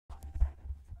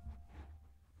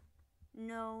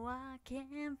No, I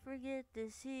can't forget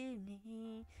this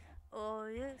evening, or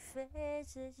your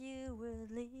face as you were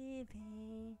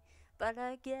leaving. But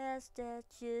I guess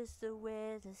that's just the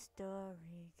way the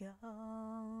story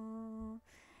goes.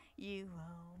 You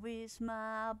always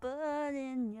smile, but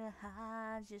in your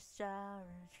eyes your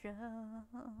sorrow shows.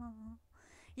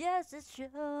 Yes, it's true.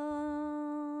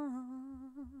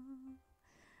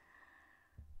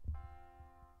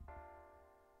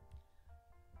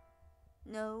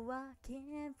 No, I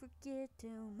can't forget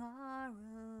tomorrow.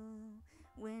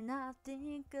 When I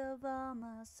think of all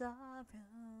my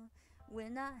sorrow,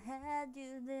 when I had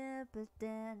you there, but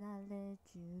then I let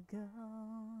you go.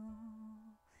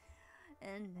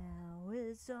 And now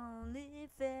it's only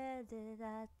fair that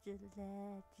I should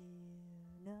let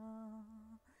you know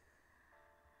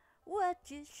what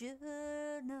you should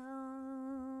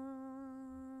know.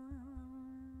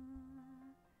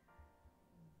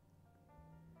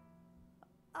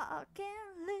 I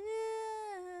can't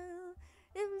live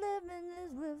if living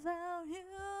is without you.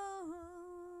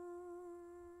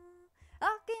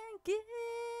 I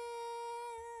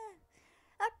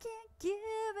can't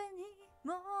give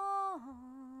anymore.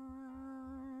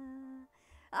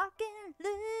 I can't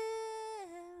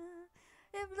live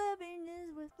if living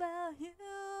is without you.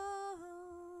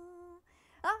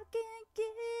 I can't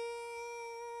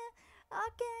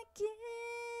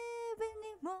give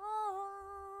anymore.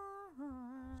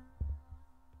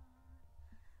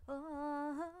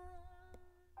 Oh.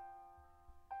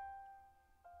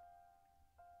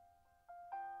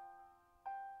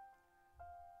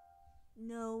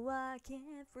 No, I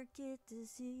can't forget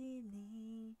this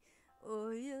evening,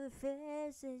 or your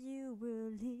face as you were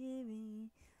leaving.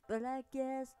 But I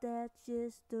guess that's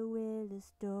just the way the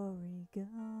story goes.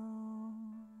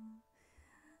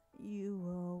 You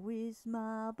always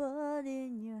smile, but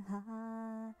in your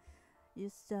heart your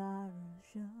sorrow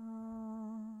shows.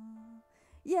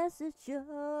 Yes, it shows.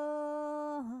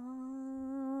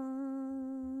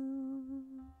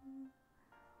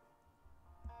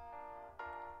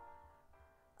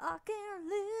 I can't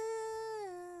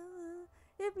live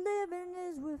if living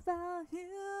is without you.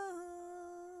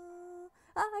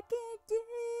 I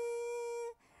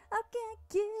can't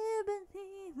give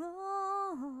anymore.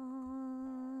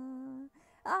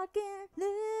 I can't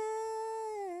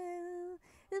live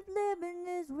if living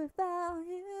is without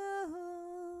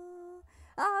you.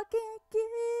 I can't give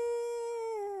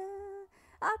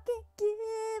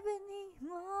anymore.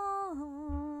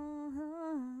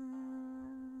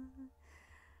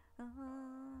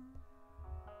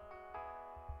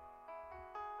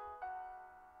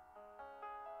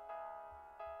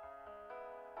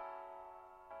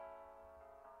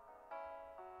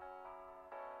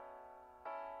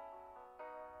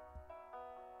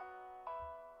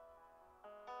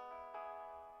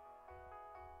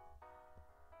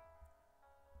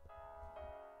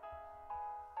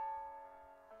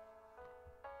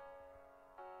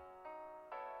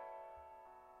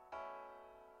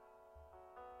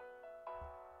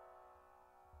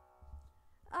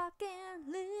 I can't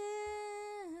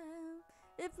live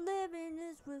if living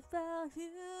is without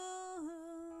you.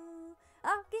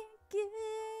 I can't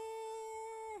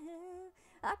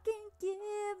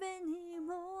give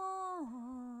anymore.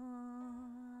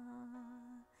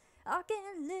 I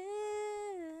can't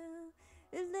live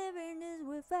if living is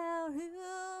without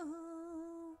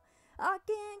you. I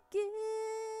can't give